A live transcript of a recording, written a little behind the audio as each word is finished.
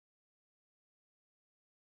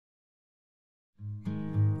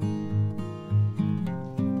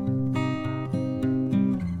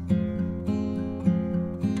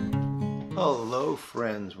Hello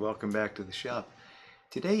friends, welcome back to the shop.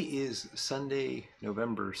 Today is Sunday,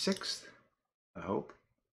 November 6th, I hope.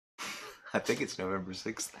 I think it's November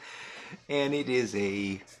 6th. And it is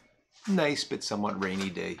a nice but somewhat rainy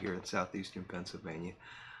day here in southeastern Pennsylvania.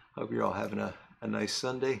 Hope you're all having a nice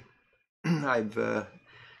Sunday. I've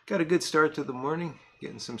got a good start to the morning,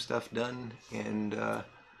 getting some stuff done, and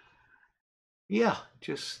yeah,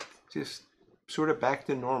 just sort of back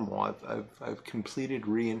to normal. I've completed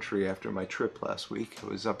re-entry after my trip last week. I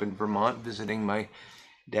was up in Vermont visiting my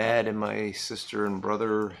dad and my sister and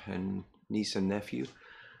brother and niece and nephew.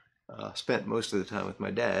 Spent most of the time with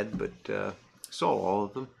my dad, but saw all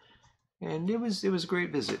of them, and it was a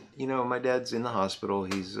great visit. You know, my dad's in the hospital.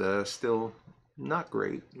 He's still not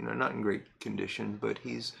great, not in great condition, but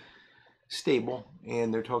he's stable,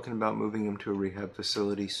 and they're talking about moving him to a rehab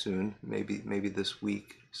facility soon, maybe this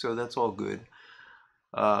week. So that's all good.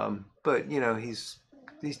 But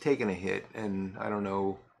he's taken a hit, and I don't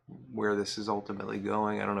know where this is ultimately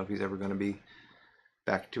going. I don't know if he's ever going to be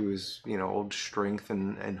back to his old strength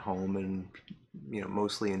and home and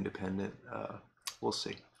mostly independent. We'll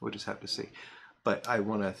see. We'll just have to see. But I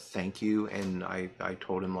want to thank you, and I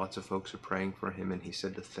told him lots of folks are praying for him, and he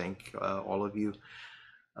said to thank all of you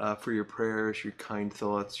for your prayers, your kind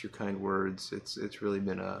thoughts, your kind words. It's really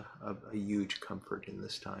been a huge comfort in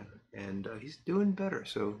this time, and he's doing better.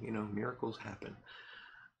 So miracles happen.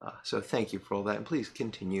 So thank you for all that, and please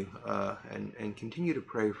continue and continue to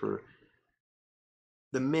pray for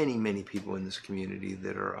the many people in this community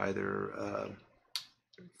that are either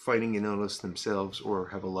fighting an illness themselves or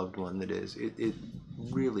have a loved one that is. It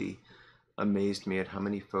really amazed me at how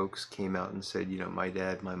many folks came out and said, my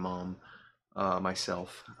dad, my mom,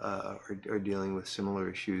 myself are dealing with similar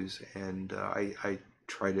issues, and I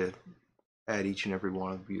try to add each and every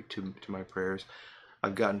one of you to my prayers.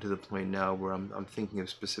 I've gotten to the point now where I'm thinking of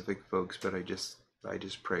specific folks, but I just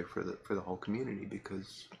pray for the whole community,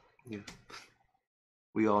 because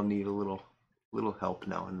we all need a little help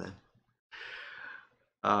now and then.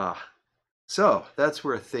 So that's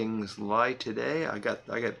where things lie today. I got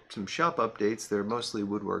some shop updates. They're mostly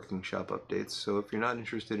woodworking shop updates. So if you're not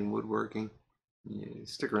interested in woodworking,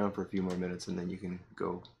 stick around for a few more minutes, and then you can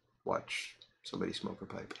go watch somebody smoke a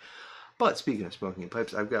pipe. But speaking of smoking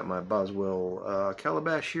pipes, I've got my Boswell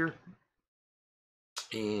calabash here,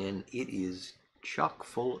 and it is chock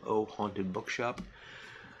full of haunted bookshop.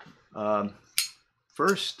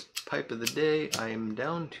 First pipe of the day. I am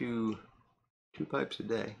down to 2 pipes a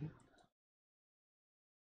day.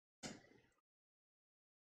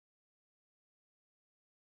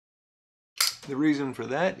 The reason for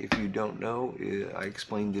that, if you don't know, I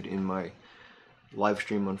explained it in my live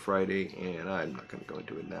stream on Friday, and I'm not going to go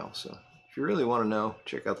into it now. So if you really want to know,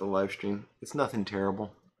 check out the live stream. It's nothing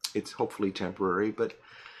terrible. It's hopefully temporary, but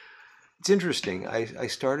it's interesting. I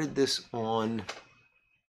started this on,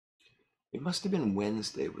 it must have been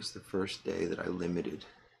Wednesday was the first day that I limited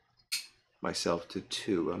myself to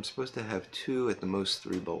 2. I'm supposed to have 2, at the most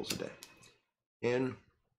 3 bowls a day. And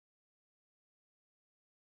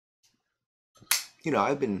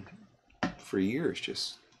I've been for years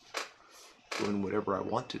just doing whatever I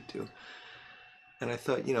wanted to. And I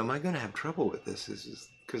thought, am I going to have trouble with this? This is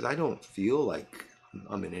because I don't feel like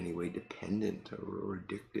I'm in any way dependent or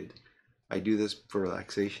addicted. I do this for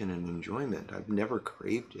relaxation and enjoyment. I've never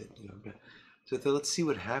craved it. So I thought, let's see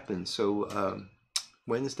what happens. So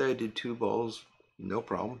Wednesday I did 2 bowls, no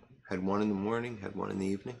problem. Had 1 in the morning, had 1 in the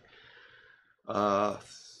evening.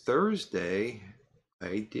 Thursday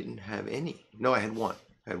I didn't have any. No, I had 1.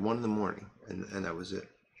 I had 1 in the morning, and that was it.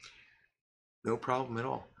 No problem at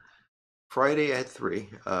all. Friday I had 3,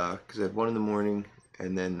 because I had 1 in the morning,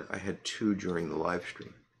 and then I had 2 during the live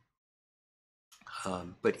stream.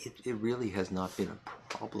 But it really has not been a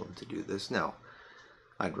problem to do this. Now,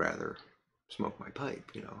 I'd rather smoke my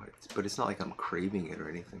pipe, but it's not like I'm craving it or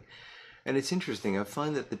anything. And it's interesting. I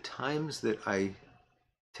find that the times that I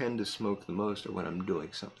tend to smoke the most are when I'm doing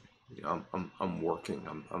something. I'm working.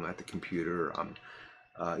 I'm at the computer. I'm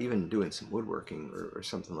even doing some woodworking or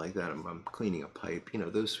something like that. I'm cleaning a pipe.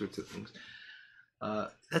 Those sorts of things.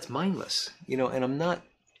 That's mindless. And I'm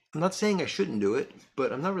not saying I shouldn't do it,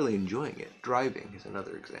 but I'm not really enjoying it. Driving is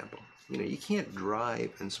another example. You can't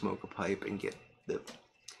drive and smoke a pipe and get the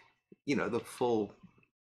full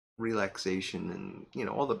relaxation and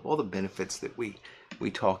all the benefits that we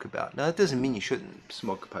talk about. Now that doesn't mean you shouldn't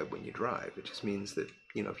smoke a pipe when you drive. It just means that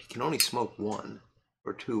if you can only smoke 1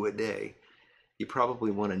 or 2 a day, you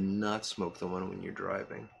probably want to not smoke the one when you're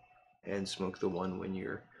driving and smoke the one when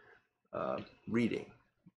you're reading,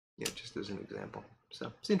 just as an example.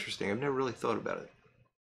 So it's interesting. I've never really thought about it.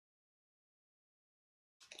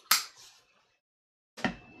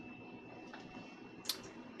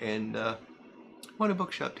 and want a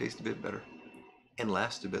bookshop taste a bit better and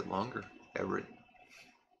last a bit longer, Everett.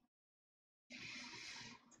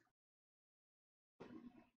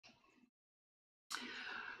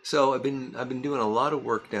 So I've been doing a lot of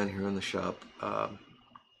work down here in the shop.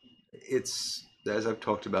 It's, as I've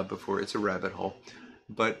talked about before, it's a rabbit hole,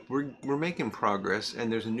 but we're making progress,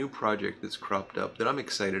 and there's a new project that's cropped up that I'm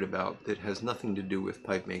excited about that has nothing to do with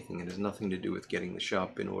pipe making and has nothing to do with getting the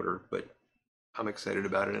shop in order, but I'm excited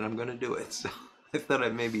about it and I'm going to do it. So I thought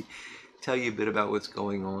I'd maybe tell you a bit about what's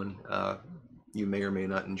going on. You may or may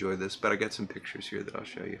not enjoy this, but I got some pictures here that I'll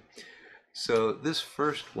show you. So this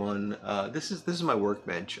first one, this is my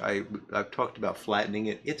workbench. I've talked about flattening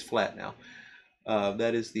it. It's flat now.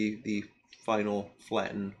 That is the final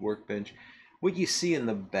flattened workbench. What you see in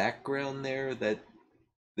the background there, that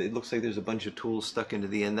it looks like there's a bunch of tools stuck into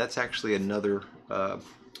the end. That's actually another.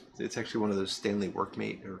 It's actually one of those Stanley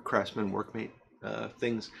Workmate or Craftsman Workmate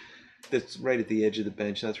things that's right at the edge of the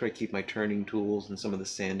bench. That's where I keep my turning tools and some of the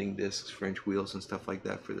sanding discs, French wheels, and stuff like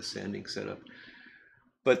that for the sanding setup.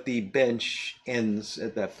 But the bench ends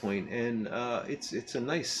at that point, and it's a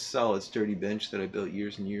nice, solid, sturdy bench that I built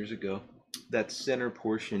years and years ago. That center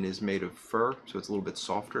portion is made of fir, so it's a little bit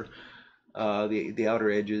softer. The outer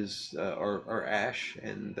edges are ash,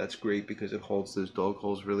 and that's great because it holds those dog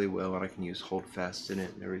holes really well, and I can use holdfasts in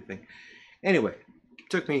it and everything. Anyway, it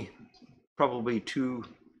took me probably two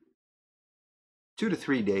to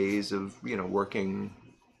 3 days of working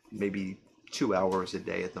maybe 2 hours a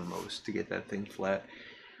day at the most to get that thing flat,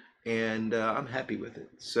 and I'm happy with it.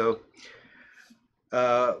 So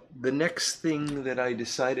the next thing that I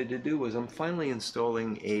decided to do was I'm finally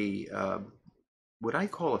installing a what I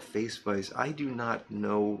call a face vise. I do not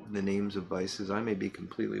know the names of vices. I may be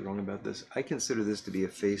completely wrong about this. I consider this to be a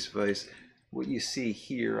face vise. What you see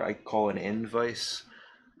here I call an end vise.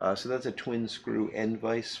 So that's a twin screw end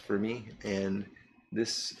vise for me, and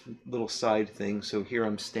this little side thing. So here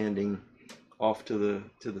I'm standing off to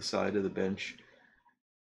the side of the bench.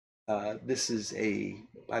 This is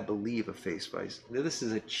I believe, a face vise. This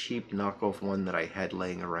is a cheap knockoff one that I had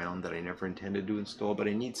laying around that I never intended to install, but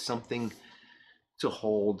I need something to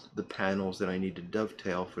hold the panels that I need to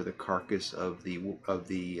dovetail for the carcass of the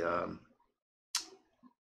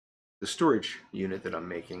storage unit that I'm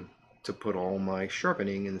making to put all my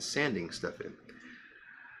sharpening and sanding stuff in.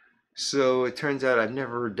 So it turns out I've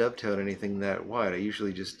never dovetailed anything that wide. I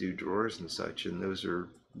usually just do drawers and such, and those are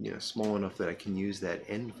small enough that I can use that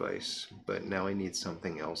end vise, but now I need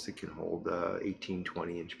something else that can hold 18,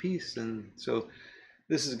 20-inch piece. And so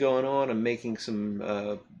this is going on. I'm making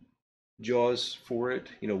some jaws for it,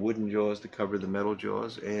 wooden jaws to cover the metal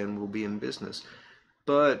jaws, and we'll be in business.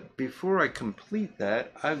 But before I complete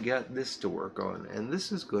that, I've got this to work on, and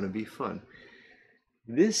this is going to be fun.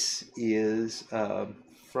 This is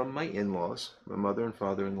from my in-laws. My mother and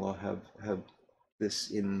father-in-law have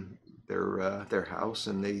this in their house,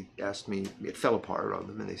 and they asked me. It fell apart on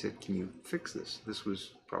them, and they said, "Can you fix this?" This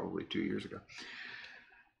was probably 2 years ago,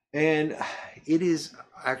 and it is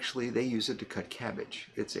actually, they use it to cut cabbage.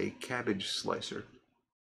 It's a cabbage slicer.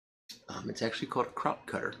 It's actually called a crop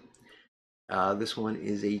cutter. This one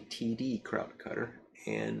is a TD crop cutter,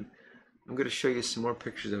 and I'm going to show you some more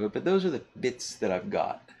pictures of it, but those are the bits that I've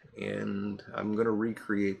got, and I'm going to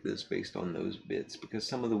recreate this based on those bits because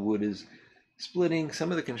some of the wood is splitting.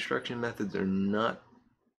 Some of the construction methods are not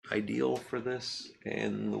ideal for this,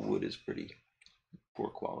 and the wood is pretty poor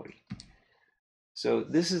quality. So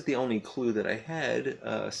this is the only clue that I had,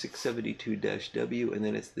 672-W, and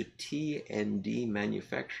then it's the T&D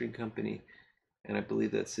Manufacturing Company, and I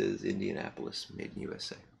believe that says Indianapolis, made in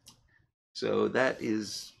USA. So that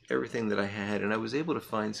is everything that I had, and I was able to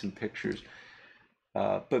find some pictures.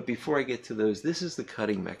 But before I get to those, this is the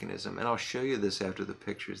cutting mechanism, and I'll show you this after the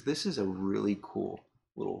pictures. This is a really cool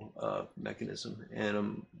little mechanism, and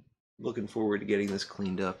I'm looking forward to getting this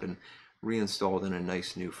cleaned up and reinstalled in a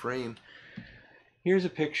nice new frame. Here's a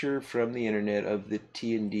picture from the internet of the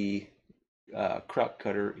T&D crop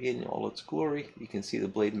cutter in all its glory. You can see the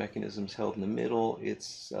blade mechanisms held in the middle.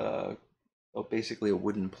 It's basically a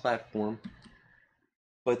wooden platform,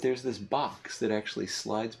 but there's this box that actually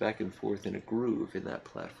slides back and forth in a groove in that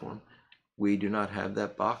platform. We do not have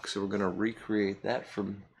that box, so we're going to recreate that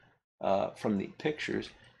from the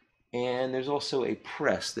pictures. And there's also a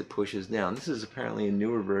press that pushes down. This is apparently a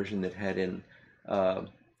newer version that had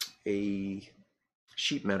a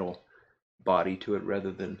sheet metal body to it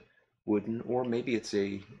rather than wooden, or maybe it's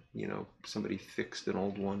somebody fixed an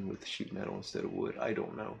old one with sheet metal instead of wood. I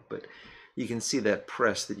don't know, but you can see that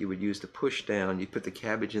press that you would use to push down. You put the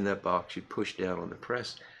cabbage in that box, you push down on the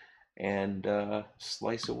press, and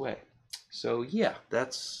slice away. So yeah,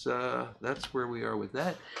 that's where we are with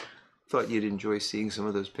that. Thought you'd enjoy seeing some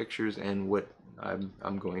of those pictures, and what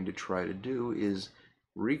I'm going to try to do is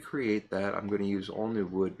recreate that. I'm going to use all new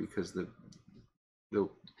wood because the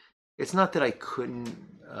it's not that I couldn't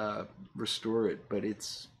restore it, but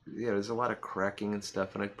it's, yeah, there's a lot of cracking and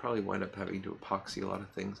stuff, and I'd probably wind up having to epoxy a lot of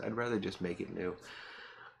things. I'd rather just make it new.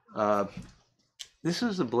 This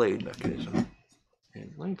is the blade mechanism.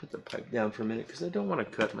 And let me put the pipe down for a minute because I don't want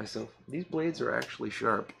to cut myself. These blades are actually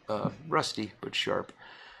sharp, rusty but sharp.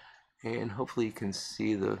 And hopefully you can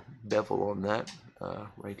see the bevel on that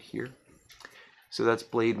right here. So that's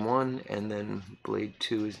blade 1, and then blade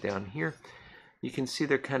 2 is down here. You can see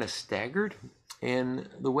they're kind of staggered, and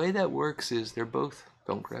the way that works is they're both,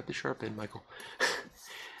 don't grab the sharp end, Michael.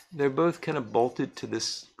 They're both kind of bolted to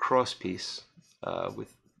this cross piece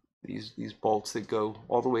with these bolts that go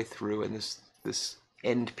all the way through, and this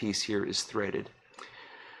end piece here is threaded.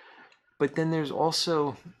 But then there's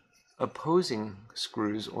also opposing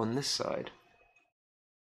screws on this side,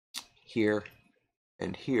 here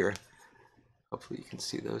and here. Hopefully you can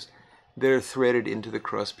see those. They're threaded into the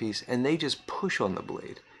cross piece, and they just push on the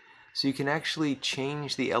blade. So you can actually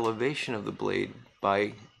change the elevation of the blade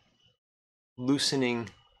by loosening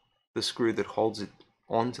the screw that holds it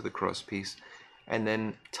onto the cross piece, and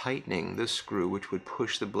then tightening this screw, which would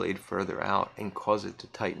push the blade further out and cause it to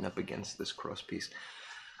tighten up against this cross piece.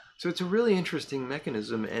 So it's a really interesting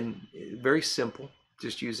mechanism, and very simple,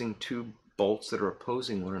 just using 2 bolts that are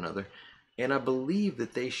opposing one another. And I believe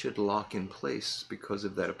that they should lock in place because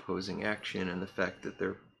of that opposing action and the fact that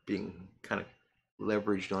they're being kind of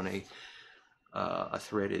leveraged on a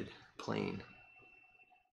threaded plane.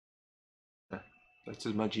 That's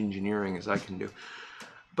as much engineering as I can do.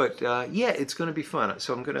 But yeah, it's going to be fun.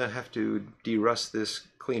 So I'm going to have to de-rust this,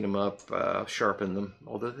 clean them up, sharpen them,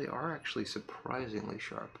 although they are actually surprisingly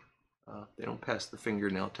sharp. They don't pass the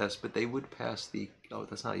fingernail test, but they would pass the, oh,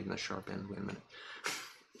 that's not even a sharp end, wait a minute.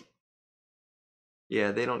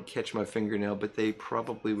 Yeah, they don't catch my fingernail, but they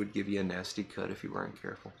probably would give you a nasty cut if you weren't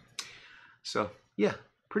careful. So yeah,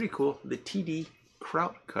 pretty cool. The TD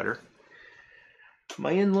Kraut cutter.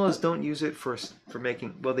 My in-laws don't use it for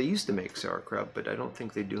making, well, they used to make sauerkraut, but I don't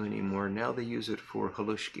think they do anymore. Now they use it for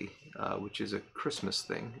halushki, which is a Christmas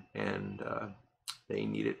thing, and they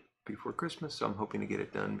need it before Christmas, so I'm hoping to get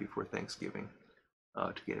it done before Thanksgiving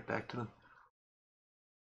to get it back to them.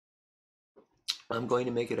 I'm going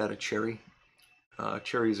to make it out of cherry.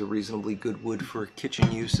 Cherry is a reasonably good wood for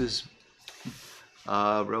kitchen uses.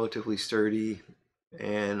 Relatively sturdy,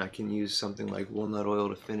 and I can use something like walnut oil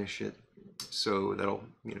to finish it, so that'll,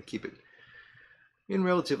 you know, keep it in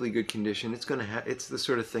relatively good condition. It's gonna have, it's the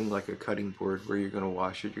sort of thing like a cutting board where you're gonna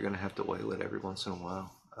wash it, you're gonna have to oil it every once in a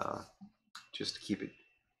while, just to keep it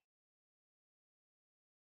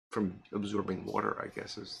from absorbing water, I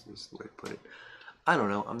guess is the way to put it. I don't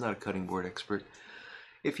know, I'm not a cutting board expert.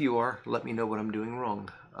 If you are, let me know what I'm doing wrong.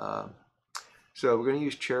 So we're going to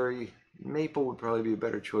use cherry. Maple would probably be a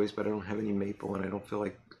better choice, but I don't have any maple, and I don't feel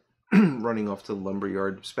like running off to the lumber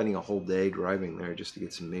yard, spending a whole day driving there just to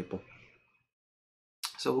get some maple.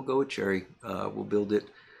 So we'll go with cherry. We'll build it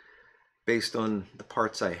based on the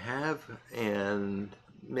parts I have and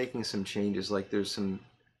making some changes. Like there's some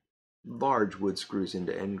large wood screws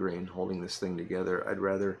into end grain holding this thing together. I'd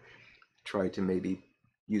rather try to maybe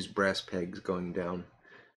use brass pegs going down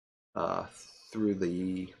through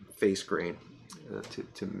the face grain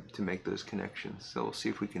to make those connections. So we'll see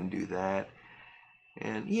if we can do that.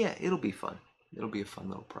 And yeah, it'll be fun. It'll be a fun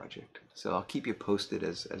little project. So I'll keep you posted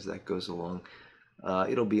as that goes along.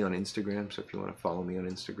 It'll be on Instagram, so if you want to follow me on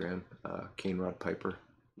Instagram, Canerod Piper,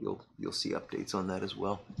 you'll see updates on that as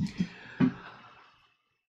well.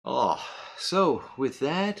 Oh, so with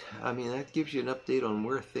that, I mean, that gives you an update on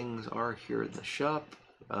where things are here in the shop.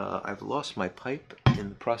 I've lost my pipe in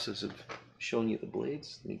the process of showing you the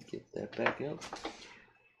blades. Let me get that back out.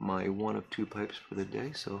 My 1 of 2 pipes for the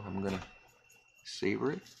day, so I'm gonna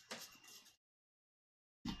savor it.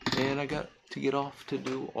 And I got to get off to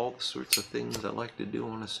do all the sorts of things I like to do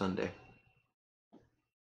on a Sunday.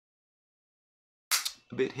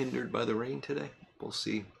 A bit hindered by the rain today. We'll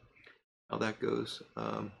see how that goes.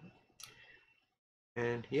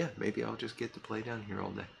 And yeah, maybe I'll just get to play down here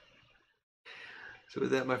all day. So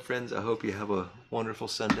with that, my friends, I hope you have a wonderful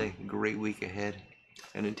Sunday, great week ahead.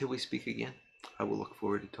 And until we speak again, I will look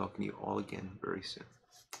forward to talking to you all again very soon.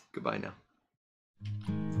 Goodbye now.